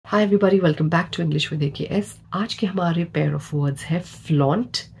Hi everybody, welcome back to English with AKS। आज के हमारे पेयर ऑफ वर्ड्स है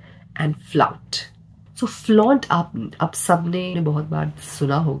flaunt and flout. So flaunt आप सबने बहुत बार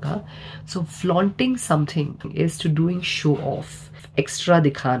सुना होगा। सो flaunting something is to doing show off, extra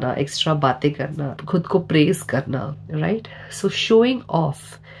दिखाना, एक्स्ट्रा बातें करना, खुद को प्रेज करना, right? So showing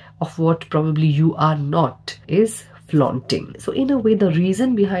off what probably you are not is flaunting. So in a way, the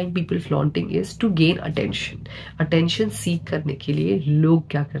reason behind people flaunting is to gain attention. Attention seek करने के लिए लोग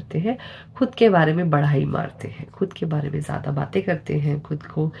क्या करते हैं, खुद के बारे में बढ़ाई मारते हैं, खुद के बारे में ज़्यादा बातें करते हैं, खुद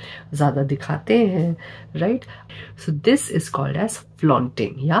को ज़्यादा दिखाते हैं, right? So this is called as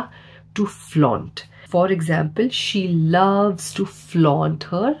flaunting या to flaunt. For example, she loves to flaunt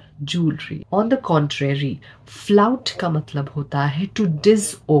her jewelry. On the contrary, flout का मतलब होता है to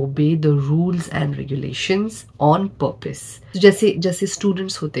disobey the rules and regulations on purpose. जैसे जैसे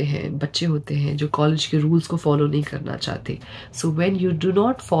स्टूडेंट्स होते हैं, बच्चे होते हैं जो कॉलेज के रूल्स को फॉलो नहीं करना चाहते. So when you do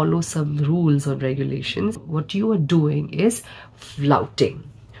not follow some rules or regulations, what you are doing is flouting.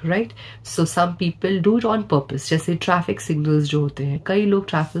 Right? So some people do it on purpose. जैसे ट्रैफिक सिग्नल्स जो होते हैं, कई लोग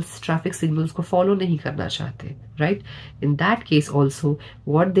ट्रैफिक सिग्नल्स को फॉलो नहीं करना चाहते, right? In that case also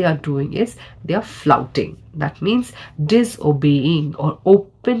what they are doing is they are flouting. That means disobeying or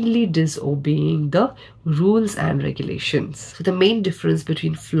openly disobeying the rules and regulations. So the main difference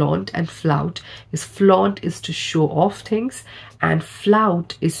between flaunt and flout is to show off things, and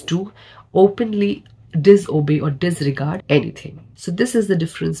flout is to openly disobey or disregard anything. So this is the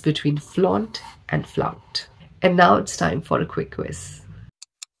difference between flaunt and flout. And now it's time for a quick quiz.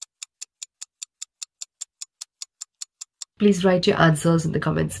 Please write your answers in the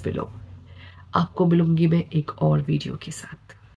comments below. आपको मिलूंगी मैं एक और video के साथ.